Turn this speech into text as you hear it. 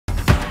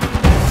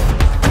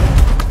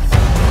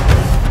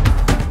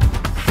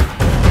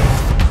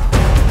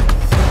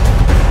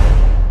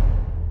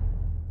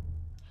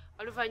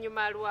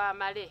Oluvanyuma lwa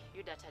Male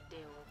Yuda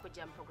Taddewo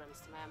okujja mu program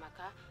Sitima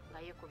y'amaka nga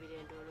yeekubira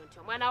endoolo nti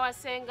omwana wa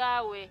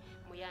Sengaawe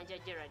Muyanja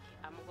Gerard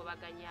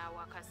amugobaganya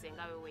awaka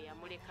Sengaawe we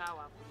yamuleka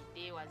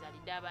wakulidde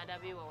wazalidde abaana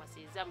be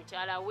wawasizza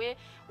mukyala we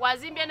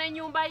wazimbye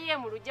n'ennyumba ye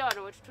mu luggya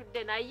wano we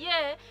tutudde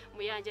naye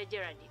Muyanja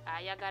Gerard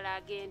ayagala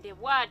agende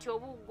bw'atyo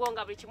obuggo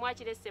nga buli kimu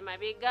akiresse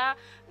mabega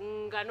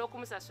nga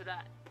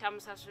n'okumusasula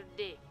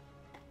tamusasudde.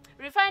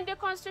 Refined the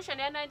Constitution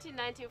ya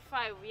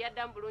 1995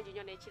 yaddamu bulungi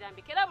nnyo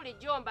n'ekirambika era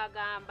bulijjo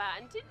mbagamba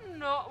nti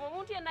nno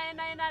omuntu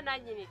yenna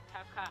nannyini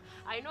ttaka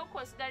alina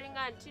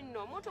okuconsideringa nti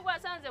nno omuntu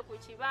bw'asanze ku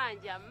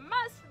kibanja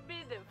must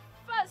be the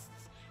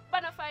first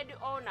bona fide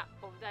owner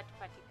of that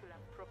particular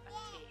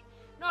property.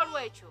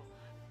 N'olwekyo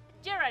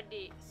Gerard,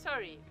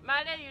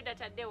 Male Yuda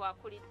Taddewo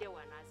akulidde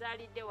wano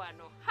azaalidde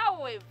wano,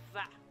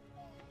 however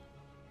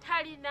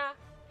talina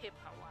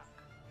paperwork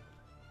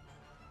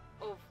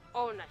of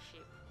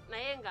ownership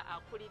naye nga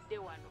akulidde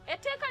wano.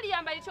 Etteeka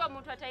liyamba litya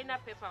omuntu atalina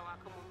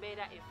paperwork mu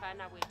mbeera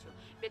efaana bwetyo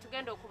bye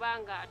tugenda okuba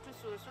nga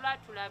tusunsula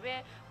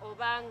tulabe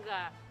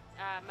obanga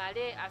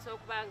Male asobola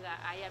okuba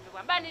nga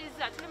ayambibwa.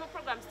 Mbaniriza tuli mu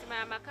program Sitima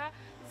y'amaka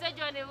nze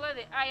Joan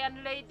the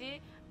Iron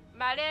Lady.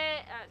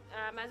 Male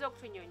amaze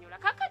okutunyonyola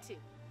kakati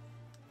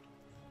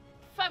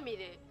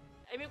family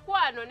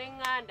emikwano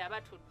n'eŋŋanda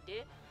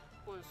batudde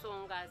ku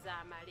nsonga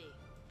za Male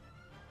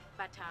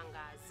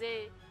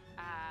batangaze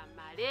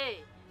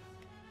Male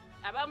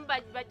abamu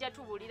bajja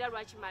tubulira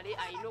lwaki Male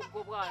alina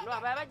okugobwa wano,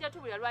 abalala bajja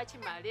tubulira lwaki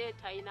Male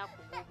talina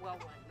kugobwa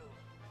wano.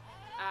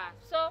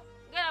 So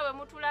ngera bwe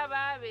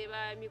mutulaba be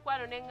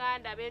mikwano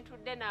n'eŋŋanda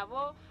bentudde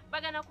nabo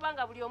bagenda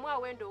kubanga buli omu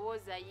awa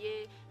endowooza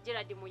ye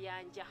Gerard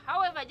Muyanja.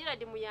 However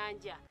Gerard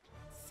Muyanja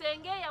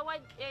senge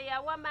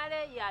eyawa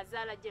Male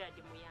yazaala Gerard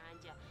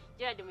Muyanja.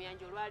 Gerard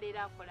Muyanja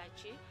olwaleero akola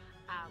ki?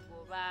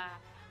 Agoba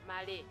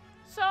Male.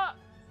 So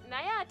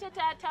naye ate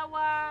taata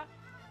wa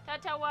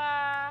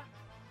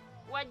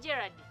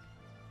Gerard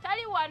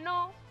tali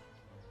wano,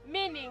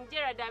 meaning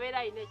Gerard abeera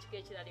alina ekika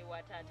ekirala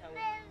ewa taata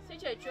we, si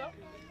kyekyo?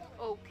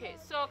 Okay,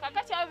 so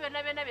kakati abo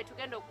byonna bye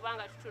tugenda okuba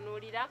nga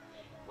tutunuulira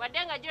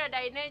wadde nga Gerard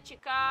alina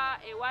ekika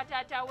ewa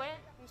taata we,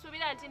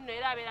 nsuubira nti nno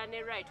era abeera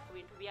ne right ku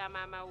bintu bya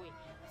maama we.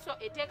 So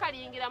etteeka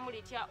liyingiramu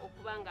litya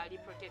okuba nga ali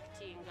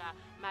protectinga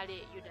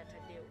Male Yuda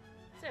Taddewo.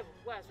 Sebo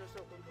gwasoose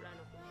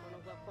okuntulano ku mukono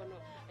gwa kkono.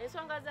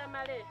 Ensonga za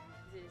Male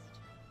ziri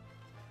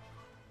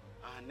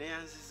zitya?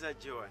 Neyanziza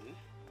Joan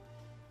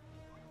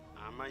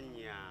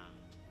amanya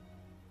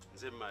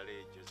nze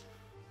Male Joseph.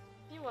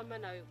 Iwama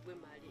nawe gwe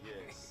Male.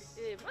 Yes.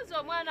 Maze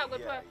omwana gwe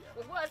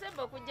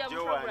gwasemba okujja mu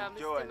program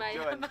Sitima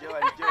y'amaka.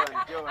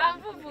 Joan.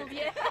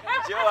 Anvuvubye.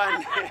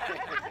 Joan.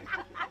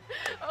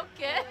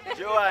 Okay.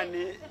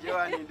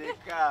 Joan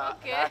ndeka.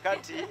 Okay.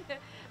 Akati.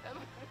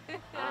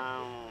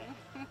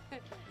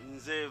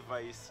 Nze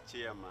vice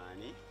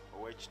chairman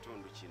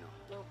ow'ekitundu kino.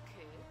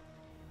 Okay.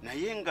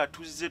 Naye nga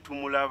tuzze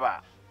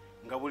tumulaba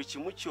nga buli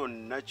kimu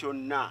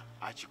kyonna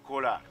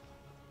akikola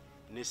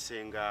ne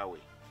Sengaawe.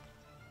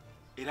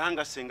 Era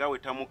nga Sengaawe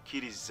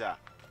tamukkiriza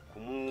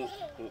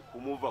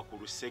kumuva ku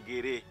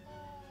lusegere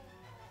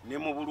ne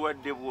mu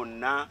bulwadde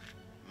bwonna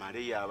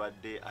Male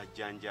yabadde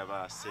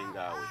ajjanjaba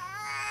Sengaawe.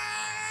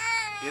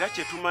 Era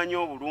kye tumanyi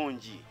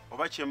obulungi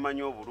oba kye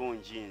mmanyi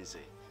obulungi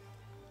nze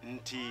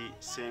nti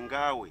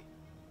Sengaawe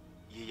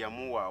ye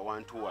yamuwa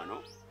awantu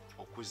wano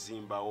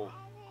okuzimbawo.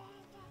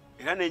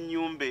 Era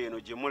n'ennyumba eno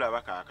gye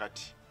mulaba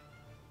kaakati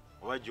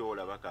oba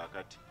gy'olaba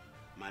kaakati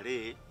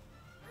Male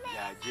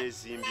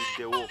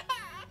yagyezimbidewo.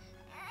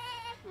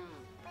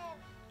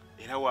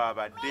 Era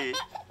waabadde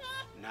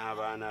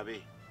n'abaana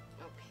be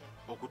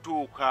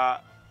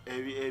okutuuka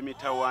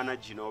emitawaana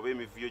gino oba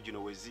emivuyo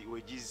gino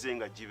we gizze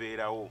nga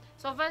gibeerawo.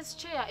 So Vice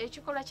Chair,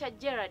 ekikolwa kya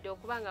Gerard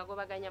okuba nga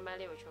agobaganya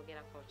Male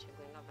okyogerako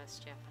kigwe nga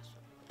Vice Chair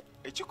person?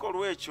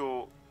 Ekikolwa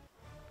ekyo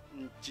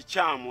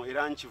kikyamu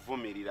era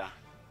nkivumirira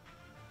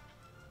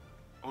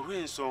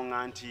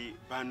olw'ensonga nti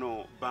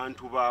bano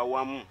bantu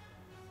bawamu.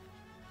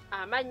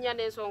 Amannya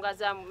n'ensonga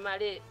za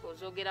Male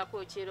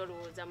ozogerako kiro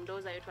lowooza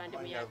mundowooza yo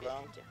twandimuyambye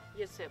tutya?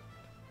 Yes sir.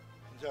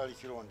 Nzali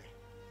Kironde.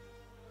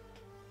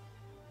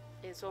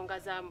 Ensonga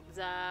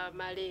za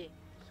Male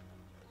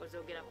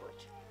ozogerako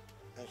ki?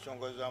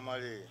 Ensonga za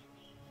Male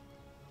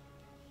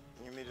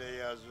nnyumirira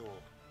yaazo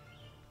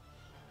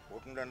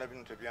otunda na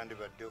bino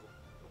tebyandibaddewo.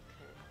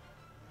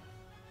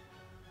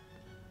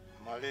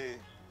 Male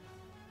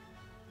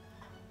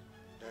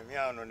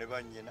emyano ne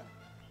bannyina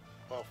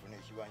baafuna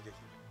ekibanja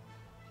kino.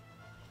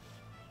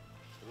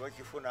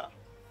 Lwakifuna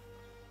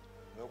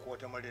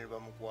n'okwata Male ne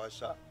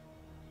bamukwasa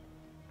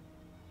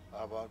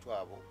abantu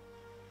abo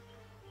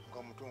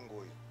nga mutungo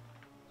oyo.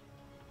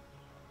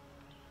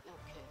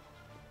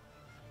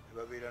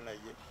 Babeera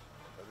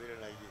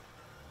naye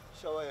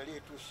sawa yali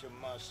etuuse mu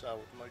maaso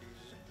awo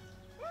tumalirize.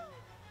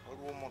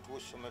 Waliwo omuntu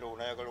w'essomero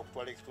n'ayagala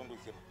okutwala ekitundu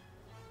kino.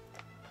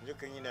 Nze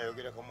kennyini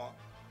ayogera kama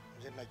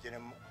nze najja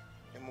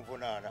ne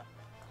muvunaana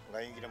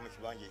ng'ayingira mu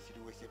kibanja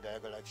ekiriwo ekyedda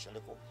ayagala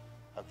akisaleko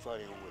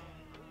akitwale ewe.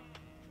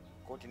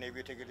 Kooti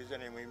n'ebyetegereza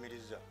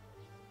n'emuyimiriza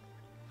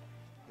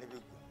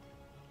nebigwa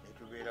ne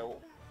tubeerawo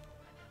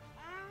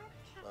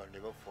ne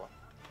bafa.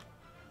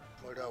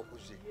 mala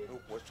akuze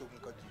n'okuwasa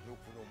omukazi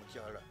n'okufuna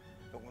omukyala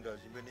n'okundi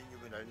azimbe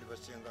n'ennyumba nali ne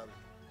basenga be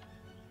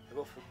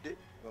nebafudde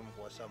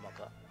bamukwasa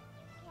amaka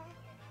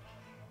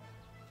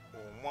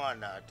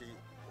omwana ate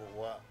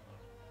owa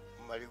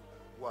mali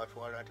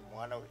gwatwala nti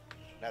mwana we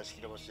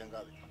nasikira basenga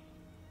be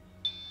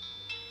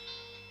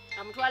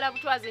amutwala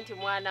butwazi nti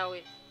mwana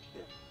we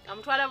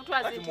amutwala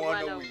butwazi nti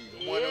mwana we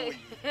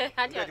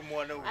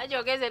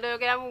ajogeze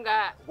ndoyogeramu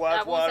nga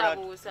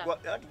abuusabuusa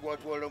anti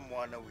gwatwala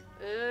mwana we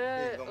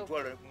nga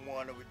mutwala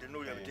mwana we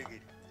tenoli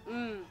abitegere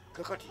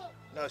kakati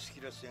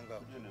nasikira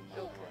senga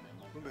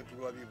lumbe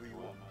tulwabye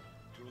buyiwo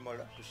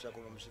tulumala tusako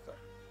n'omusika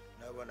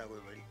n'abaana gwe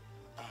bali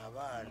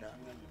abaana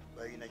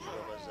balina gye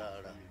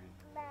babazaala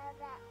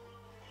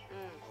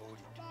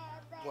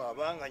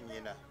bw'abanga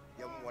nyina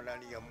yamuwa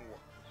nani yamuwa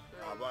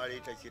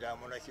abaleeta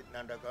kiraamo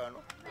nandagaano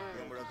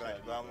yamulaga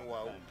nti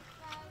bamuwaawo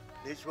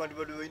n'ekibandi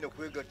bali balina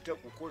kwegatta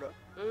kukola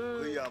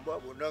kweyamba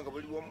bonna nga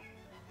bali wamu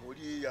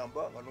oli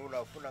yeyamba nga n'ono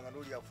afuna nga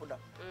n'oli afuna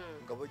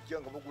nga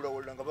bajja nga bagula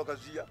wala nga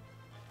bagaziya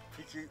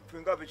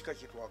fenga ab'ekika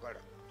kitwagala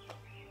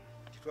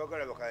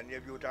bakayanira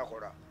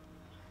byotaakola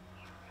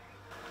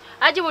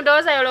Aji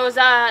mundowooza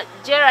yolowooza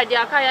Gerard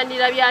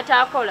akayanira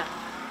byataakola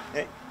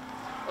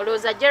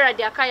olowooza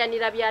Gerard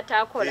akayanira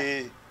byataakola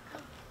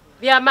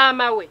bya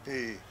maama we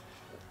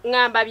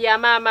ngamba bya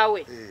maama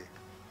we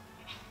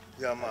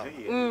bya maama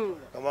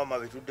maama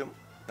betuddemu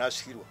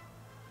nasikirwa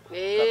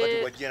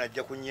kakati bwajja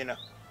najja ku nnyina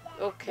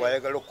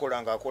bwayagala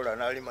okukola ng'akola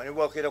n'alima ne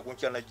bwakeera ku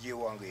nkya najja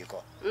ewange eka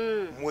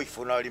mu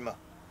ekifo n'alima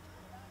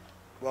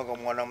kubanga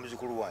mwana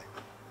muzukulu wange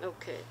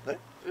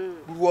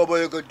buli waba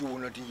yagadde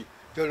wona ti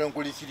tala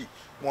nkolikiri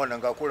mwana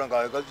ng'akola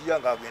ng'agaziya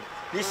ng'agenda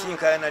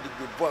nisinkayana ti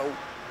gwe vaawo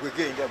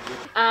gwegenda gwe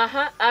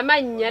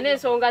amannya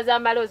n'ensonga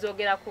z'amale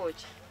ozoogerako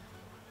ki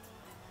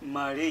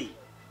male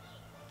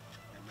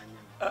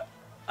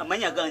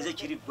amanya ganze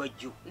kiri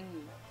gwajjo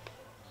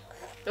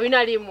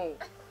olina limu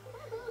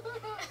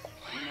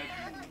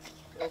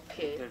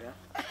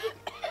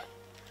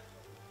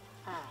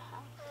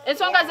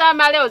ensonga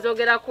z'amale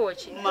ozoogerako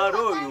ki male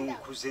oyo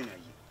nkuze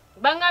naye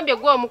bangambye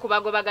gwe omu ku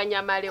bagobaganya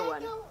amale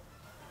wano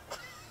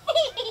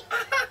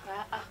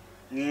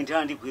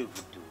ngenda ndi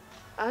kwevuddewo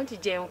anti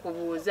gye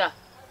nkubuuza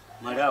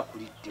male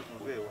akulidde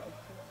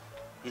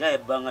era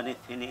yabbanga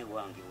neffene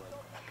wange wali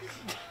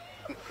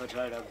kati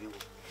alagewo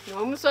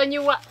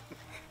n'omusonyiwa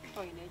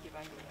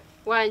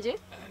wanje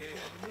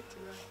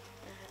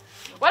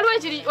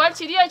waliwo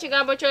kiri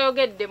ekigambo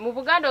kyoyogedde mu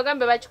Buganda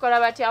ogambe bakikola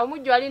batya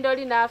omujjo alinda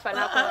oli n'afa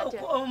nakola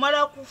atya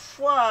omala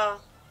kufa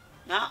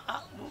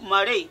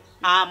male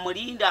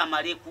amulinda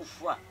amale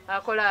kufa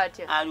akola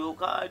atya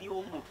alyoka ali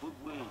omutwe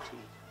gw'ente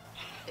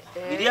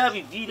biri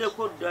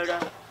abiviireko ddala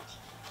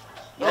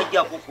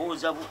yajja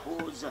kukooza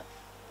bukooza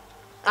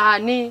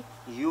ani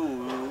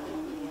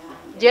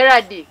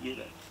Gerard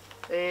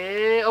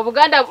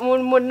Obuganda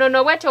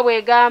munono bweto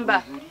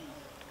bwegamba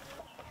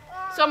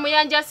so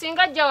muyanja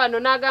singa ajja wano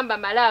n'agamba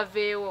male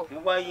aveewo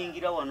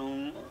wayingira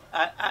wano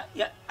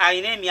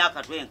ayina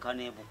emyaka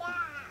twenkana ebukulu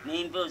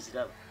nembe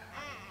oziraba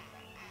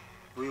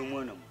oyo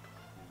mwana muto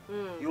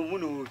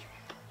yomuno oyo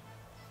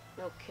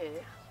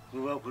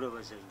webakula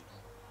bazanyi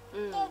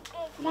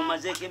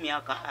kunomazeeko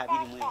emyaka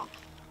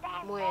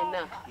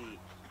 24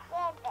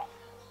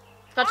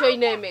 kati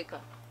oyina emeka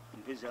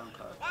mpeza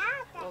nkaaga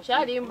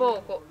okyali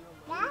mbooko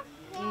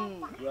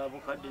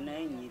lwabukadde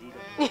naye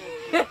nyirira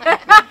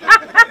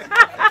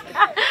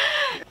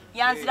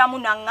yanziramu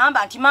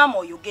naŋŋamba nti maama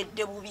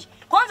oyogedde bubi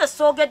konze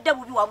soogedde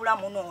bubi wabula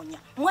munoonya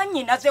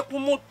mwannyinaze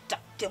kumutta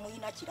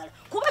temuyina kirala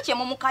kuba kye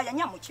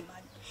mumukayanya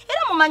mukimanyi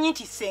era mumanyi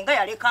nti senga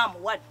yaleka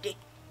amuwadde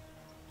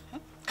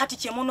kati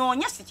kye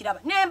munoonya sikiraba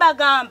ne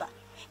mbagamba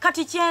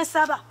kati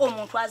kyensaba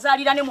omuntu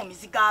azaalira ne mu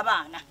mizigo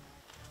abaana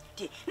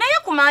naye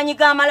ku maanyi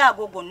g'amala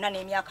ago gonna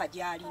n'emyaka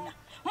gy'alina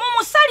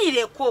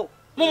mumusalireko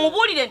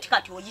mumubuulire nti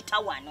kati oyita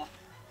wano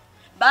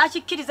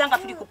bakikkiriza nga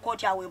tuli ku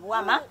kkooti awe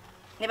Bwama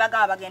ne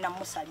bagamba bagenda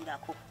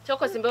mumusalirako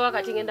kyokozimbe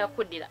wakati ngenda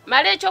kukuddira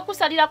male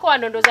ekyokusalirako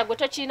wano ndooza gwe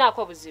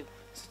tokiinaako buzibu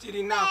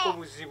sikirinaako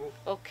buzibu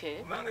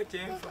kubanga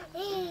kyenfa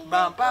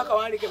bampaaka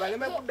wandike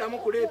baleme kuddamu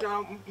kuleeta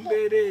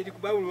mbeera eri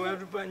kuba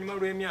oluvannyuma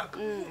lw'emyaka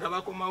nga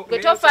bakomawo gwe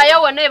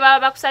tofaayo wonna baba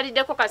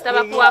bakusaliddeko kasita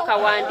bakuwa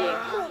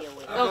akawandiika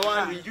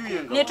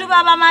ne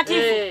tuba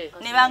bamativu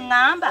ne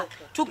baŋŋamba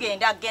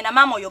tugenda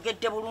maama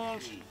oyogedde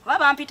bulungi oba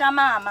bampita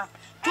maama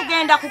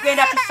tugenda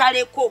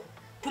tusaleko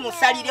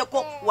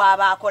tumusalireko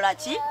waaba akola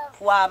ki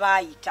waaba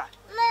ayita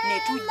ne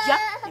tujja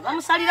ne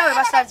bamusalira we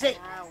basaze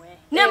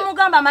ne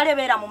mugamba male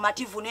beera mu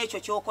mativu n'ekyo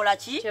kyokola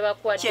ki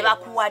kye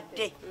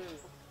bakuwadde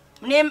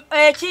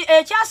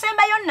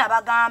ekyasembayo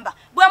nabagamba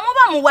bwe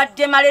muba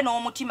muwadde male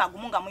n'omutima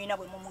gumu nga muyina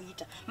bwe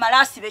mumuyita male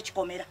asiba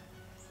ekikomera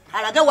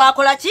alage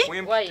waakola ki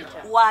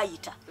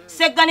waayita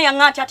seggane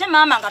yaŋŋa nti ate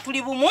maama nga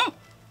tuli bumu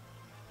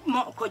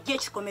kojja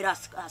ekikomera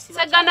asiba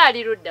seggana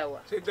ali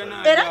luddawa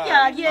era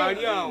gyali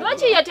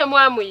lwaki ye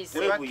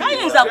temwamuyise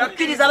tayinza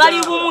kukkiriza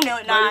bali bumu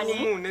nani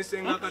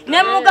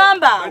ne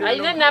mugamba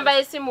alina ennamba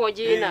y'essimu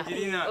ogirina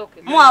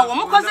mwawo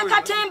mukoze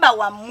katemba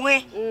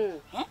wammwe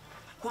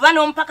kuba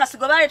n'omupakasi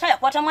gwe baleeta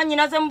yakwata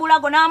mwannyinaze mu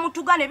bulago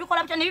n'amutuga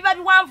n'ebikola bitya ne biba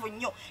biwanvu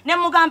nnyo ne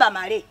mugamba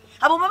male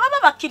abo bwe baba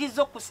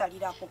bakkiriza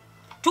okusalirako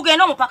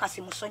tugenda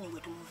omupakasi musonyiwe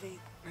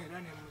tumuveeko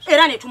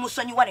era ne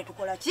tumusonyiwa ne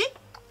tukola ki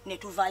ne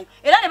tuvaayo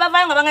era ne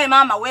bavaayo nga bangaye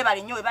maama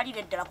weebale nnyo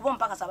webalire ddala kuba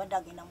omupakasi abadde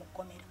agenda mu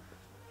kkomera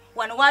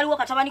wano waaliwo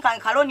katabani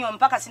kange kaloni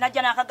omupakasi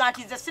najja n'akaga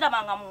nti nze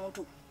sirabanga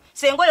muntu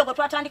senga oyo gwe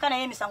twatandika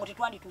naye emisango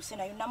tetwandituuse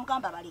nayo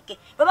namugamba baleke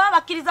bwe baba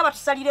bakkiriza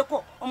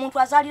batusalireko omuntu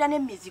azaalira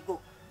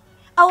n'emizigo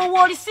awo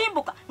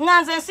woolisimbuka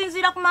nga nze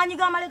nsinziira ku maanyi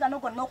g'amale gano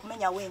gonna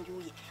okumenyawo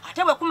enjuye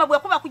ate bwe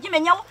kuba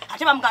kugimenyawo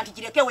ate bamuga nti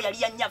girekewo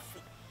yali yannyaffe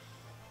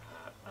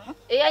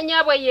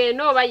eyanyabwe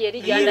yeeno oba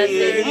yeri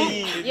gyanaze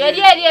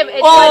yeri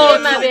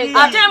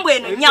ate mbw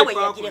eno nyabwe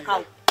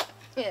yagirekawo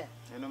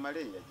eno male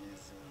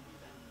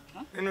yagizimbira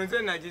eno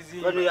nze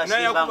nagizimba wano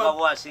yasimbanga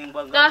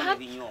bwasimbanga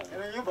ebinyomo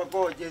eno nyumba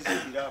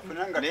gojezimbira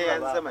afunanga naye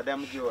yanza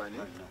madamu Joan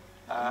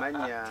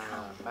amanya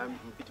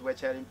mpitibwa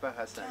Kyalimpa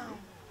Hassan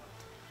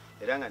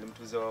era nga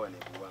nimutuuze wa wano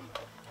ebuwamba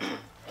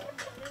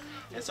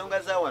ensonga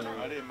za wano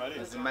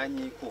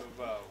nzimanyiko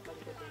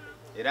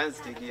era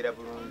nzitegeera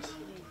bulungi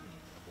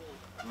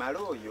male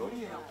oyo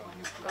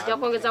ojja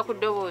kwongeza ku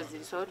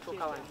ddoboozi so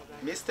tuuka wano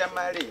Mr.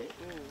 Male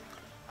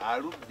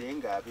aludde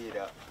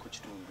ng'abeera ku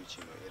kitundu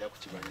kino era ku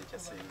kibanja kya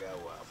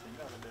sengaawe waabwe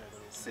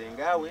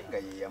sengaawe nga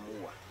ye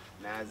yamuwa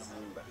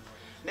n'azimba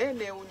naye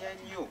neewunya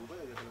nnyo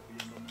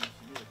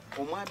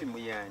omwami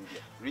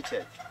Muyanja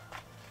Richard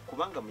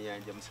kubanga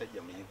Muyanja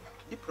musajja muyivu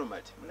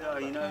diplomat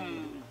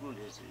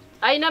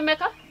ayina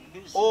meka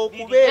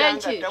okubeera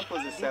nga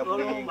takozesa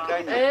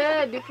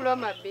bwenkanya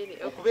diploma bbiri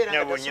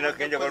okubeera nga nyina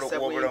kenjagala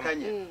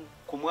okuwabulamu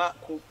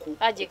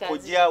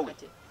kojjaawe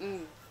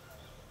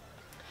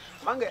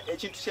kubanga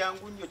ekintu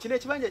kyangu nnyo kino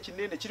ekibanja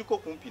kinene kiriko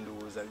okumpi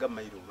ndowooza nga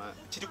mairoma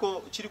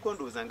kiriko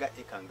ndowooza nga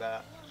eka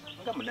nga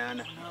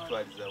 8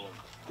 twaliza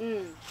wamu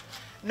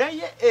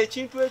naye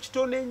ekintu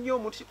ekitono ennyo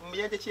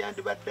Muyanja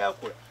kyeyandibadde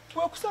akola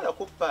kwe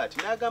kusalako paati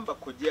n'agamba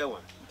kojjaawa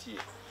nti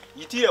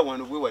yitira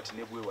wano bwe wati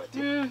ne bwe wati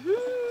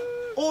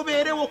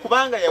obeerewo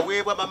kubanga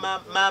yaweebwa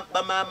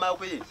bamaama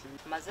we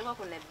mazima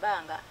kuno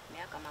ebbanga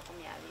myaka 20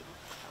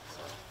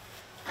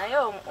 naye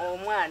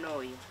omwana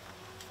oyo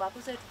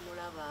twakuze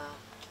tumulaba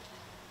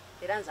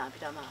era nze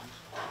ampita maama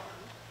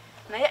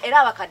naye era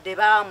abakadde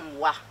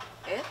baamuwa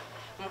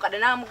omukadde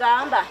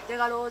n'amugamba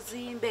njagala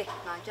ozimbe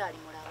nga nkyali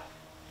mulaba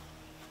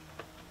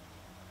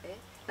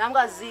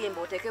namuga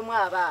zimba otekemu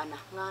abaana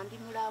nga ndi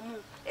mulamu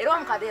era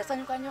omukadde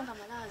yasanyuka nnyo nga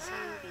mala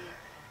azimbye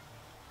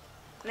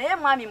naye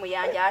mwami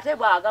Muyanja ate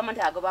bwagamba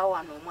nti agobawo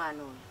wano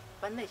omwana oyo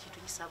banna ekintu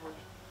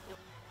kisabubi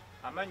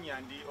amanya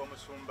ndi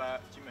omusumba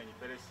Kimenyi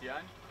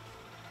Peresian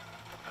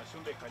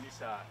asumba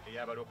ekkanisa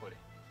ey'abalokole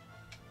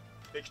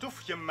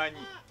ekituufu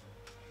kyemmanyi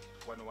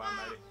wano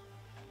wamale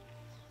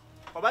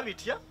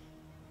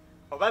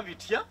oba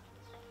bitya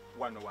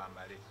wano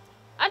wamale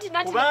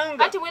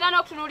anti mwina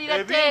n'okutunuulira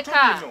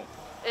etteeka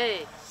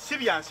si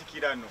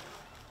byansikirano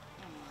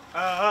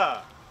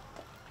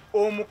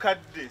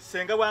omukadde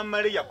senga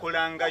wamale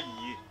yakolanga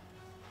ye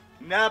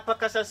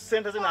n'apakasa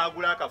ssente ze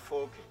n'agula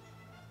akafooke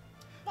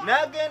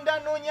n'agenda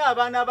anoonya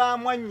abaana ba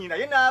mwannyina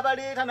ye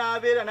n'abaleeta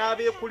n'abeera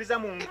n'abeekuliza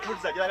mu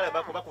nkuliza gy'ayagala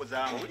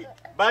bakozaamu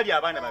baali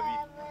abaana babiri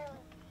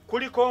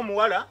kuliko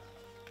omuwala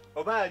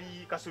oba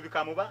ali Kasubi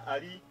Kamuba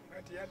ali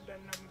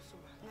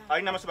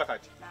Namusuba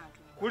kati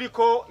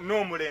kuliko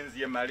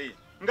n'omulenzi ye Male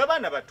nga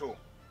baana bato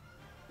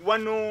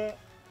wano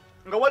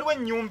nga waliwo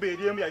ennyumba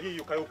eri emu yali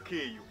eyokayoka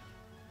eyo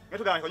naye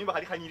tugamba nti kanyumba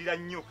kali kanyirira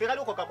nnyo ke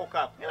kali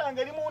okokakokaako era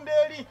nga eri munda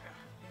eri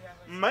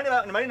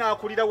Male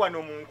n'akulira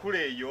wano mu nkula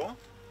eyo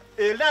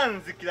era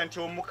nzikira nti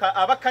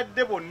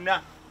abakadde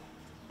bonna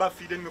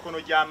bafiire mu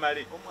mikono gya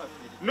Male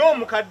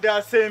n'omukadde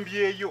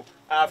asembyeyo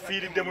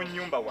afiiridde mu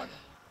nnyumba wano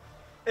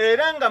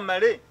era nga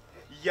Male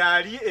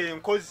yali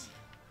enkozi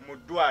mu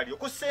ddwaliro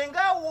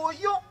kusengaawo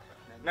oyo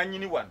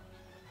nannyini wano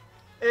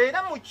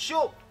era mu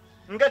kyo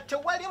nga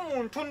tewali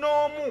muntu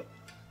n'omu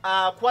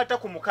akwata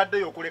ku mukadde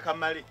oyo okuleka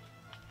Male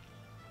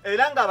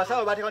era nga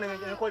abasawo bateekawo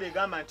n'enkola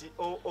egamba nti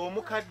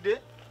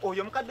omukadde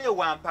oyo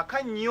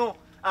wampaka nnyo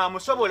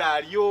amusobola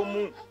ali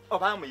omu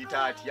oba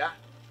amuyita atya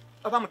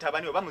oba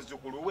mutabani oba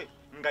muzzukulu we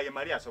nga ye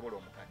Male asobola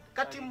omukadde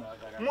kati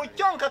mu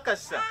kyo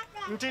nkakasa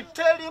nti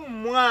teri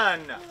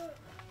mwana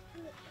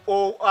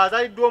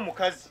azaliddwa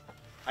omukazi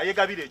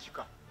ayegabira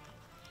ekika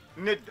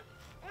nedda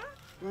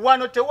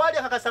wano tewali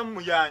akakasa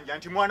Muyanja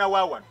nti mwana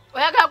wa wano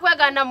oyagala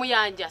kwegana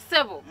Muyanja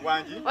sebo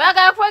wangi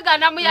oyagala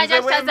kwegana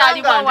Muyanja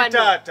kitazaalibwa wano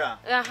taata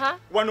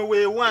wano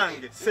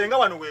weewange senga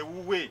wano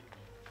weewuwe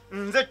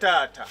nze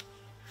taata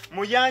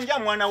Muyanja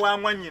mwana wa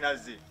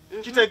mwannyinaze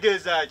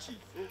kitegeeza ki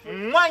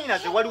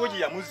mwannyinaze waliwo gye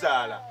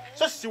yamuzaala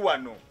so si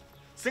wano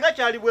singa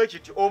kyali bwe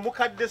kiti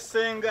omukadde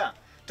senga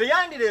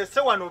teyandireese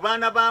wano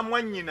baana ba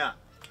mwannyina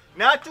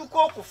n'atuuka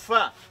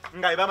okufa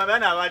nga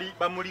baana abali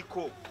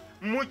bamuliko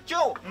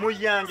mukyo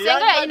Muyanja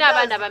senga yalina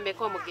abaana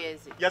bameka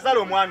omugenzi yazaala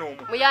omwana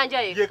omu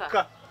Muyanja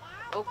yekka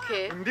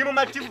okay ndi mu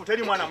mativu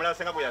teri mwana mulala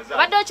senga bwe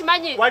yazaala wadde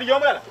okimanyi waliyo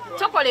omulala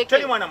tokoleke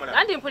teri mwana mulala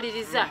andi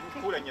mpuliriza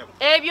kula nyabo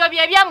ebyo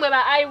bye byammwe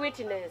ba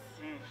eyewitness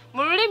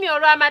mu lulimi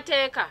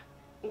olw'amateeka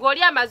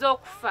ng'oli amaze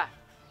okufa,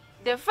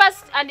 the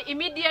first and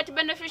immediate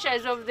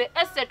beneficiaries of the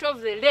estate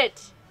of the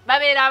late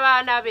babeera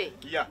abaana be.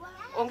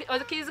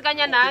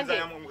 Okiriziganya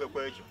nange?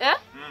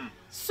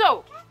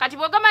 So kati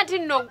bw'ogamba nti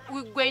nno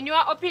gwe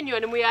nywa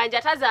opinion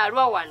Muyanja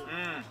tazaalwa wano,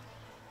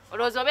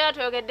 olowooza obeera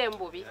toyogedde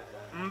mbubi?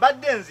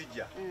 Mbadde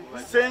nzija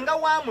senga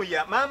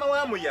maama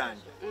wa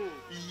Muyanja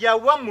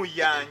yawa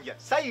Muyanja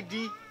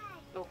saidi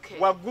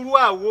waggulu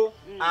awo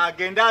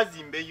agenda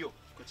azimbeyo,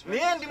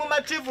 naye ndi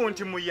mumativu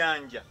nti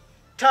Muyanja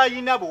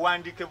tayina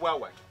buwandiike bwa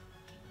wano.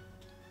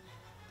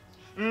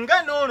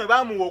 Nga noono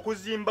baamuwa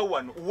okuzimba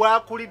wano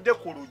waakulidde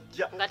ku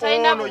lujja,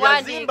 ono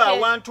yazimba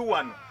awantu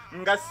wano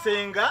nga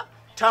senga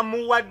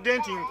tamuwadde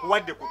nti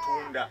nkuwadde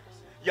kutunda,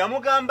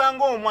 yamugamba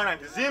ng'omwana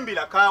nti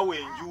zimbira kaawe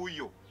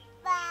enjuuyo.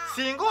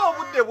 Singa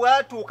obudde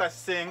bwatuuka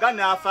senga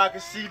n'afa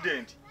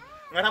accident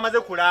nga tamaze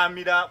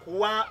kulaamira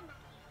kuwa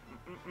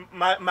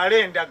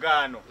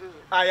malendagaano,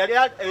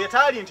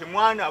 yataali nti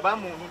mwana aba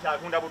muntu nti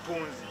atunda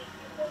butunzi,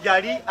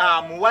 yali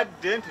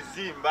amuwadde nti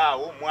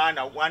zimbaawo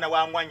mwana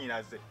wa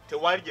mwannyinaze,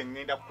 tewali gye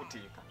ŋŋenda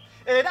kukuteeka.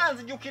 Era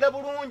nzijukira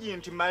bulungi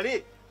nti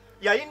Male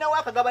yalinawo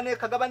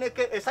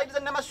akagabaneke esaidi za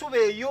Namasuba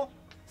eyo,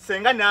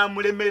 senga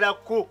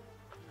n'amulemerako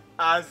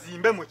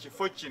azimbe mu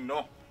kifo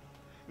kino.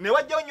 Ne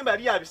wajjawo ennyumba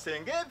yali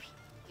yabisenge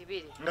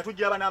ebi nga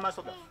tujjaba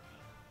n'amaaso gaffe,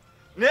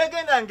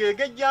 negenda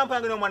ng'egejja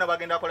mpanga n'omwana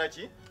bagenda akola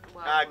ki?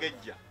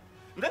 Agejja.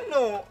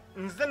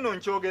 Nze nno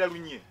nkyogera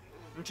lunye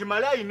nti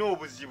Male alina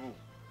obuzibu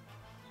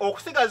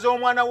okusigaza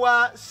omwana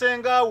wa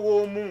senga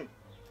w'omu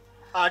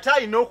ate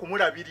alina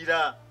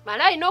okumulabirira.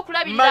 Male alina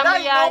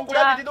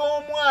okulabirira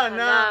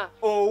omwana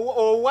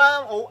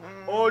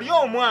oli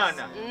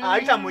omwana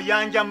ayita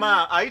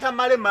Muyanja ayita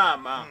Male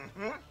maama,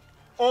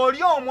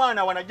 oli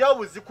omwana wanajjawo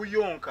buzi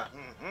kuyonka.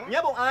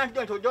 Nyabo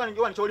anti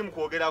kyoli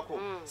mukwogerako,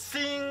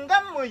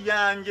 singa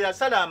Muyanja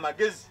yasala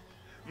amagezi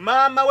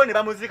maama we ne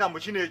bamuzika mu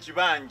kino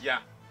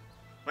ekibanja,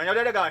 manya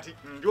olyagamba nti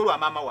ndi olwa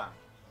maama wange.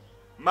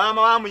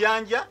 Maama wa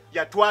Muyanja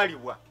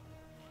yatwalibwa.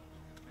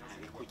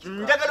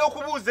 Njagala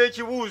okubuuza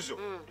ekibuuzo,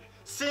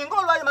 singa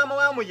olwali maama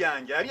wa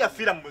Muyanja yali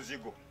yafiira mu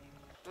muzigo,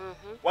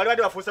 wali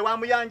wadde wafuuse wa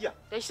Muyanja?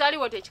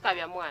 Tekitaliwo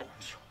tekikabya mwana.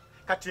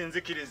 Kati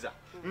nzikiriza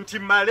nti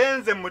Male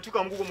nze mutika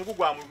omugugu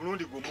gwa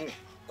mulundi gumu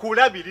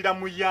kulabirira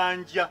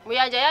Muyanja.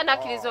 Muyanja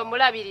yanakkiriza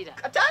omulabirira.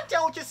 Kati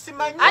awo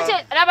kisimanyi.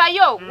 Ate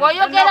labayo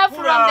woyogera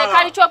from the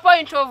cultural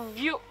point of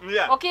view.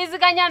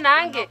 Okiriziganya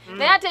nange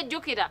naye ate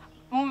jjukira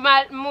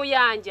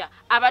Muyanja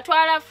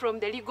abatwala from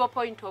the legal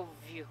point of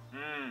view.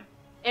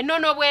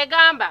 Ennono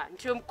bwegamba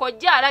nti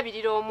mukojja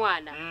alabirira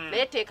omwana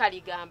naye teeka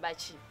ligamba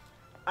ki?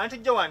 Anti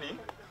Jawani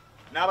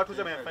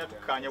n'abatuuze bafanya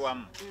tukkaanye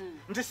wamu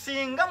nti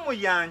singa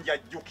Muyanja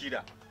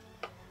ajjukira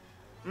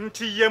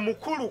nti ye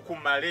mukulu ku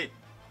Male,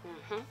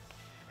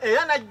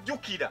 era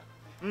n'ajjukira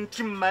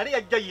nti Male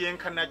yajja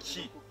yenkana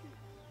ki,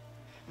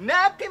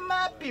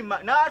 n'apima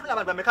n'atula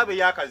abantu bameka be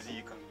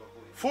yakaziika,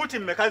 fuuti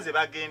mmeka ze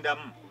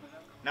bagendamu,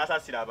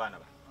 n'asaasira abaana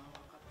be.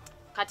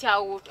 Kati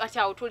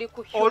awo tuli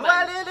ku human.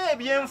 Olwaleero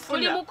ebyenfuna.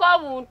 Tuli muko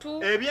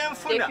obuntu.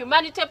 Ebyenfuna. The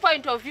humanity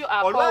point of view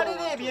ako.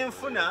 Olwaleero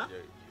ebyenfuna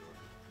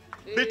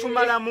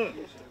bitumalamu.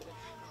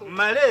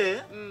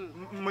 Male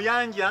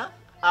Muyanja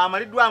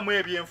amaliddwamu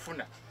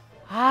ebyenfuna.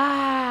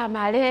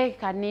 Male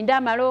kaninda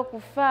amala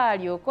okufa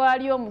alyoko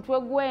ali omutwe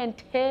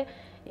gw'ente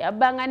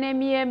yabbanga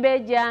n'emiyembe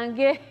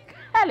gyange.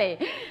 Kale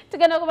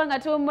tugenda okuba nga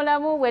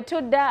tuwummulamu bwe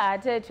tudda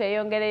ate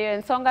tweyongereyo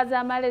ensonga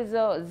z'amale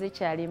zo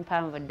zikyali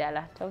mpanvu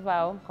ddala.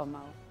 Tovaawo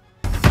nkomawo.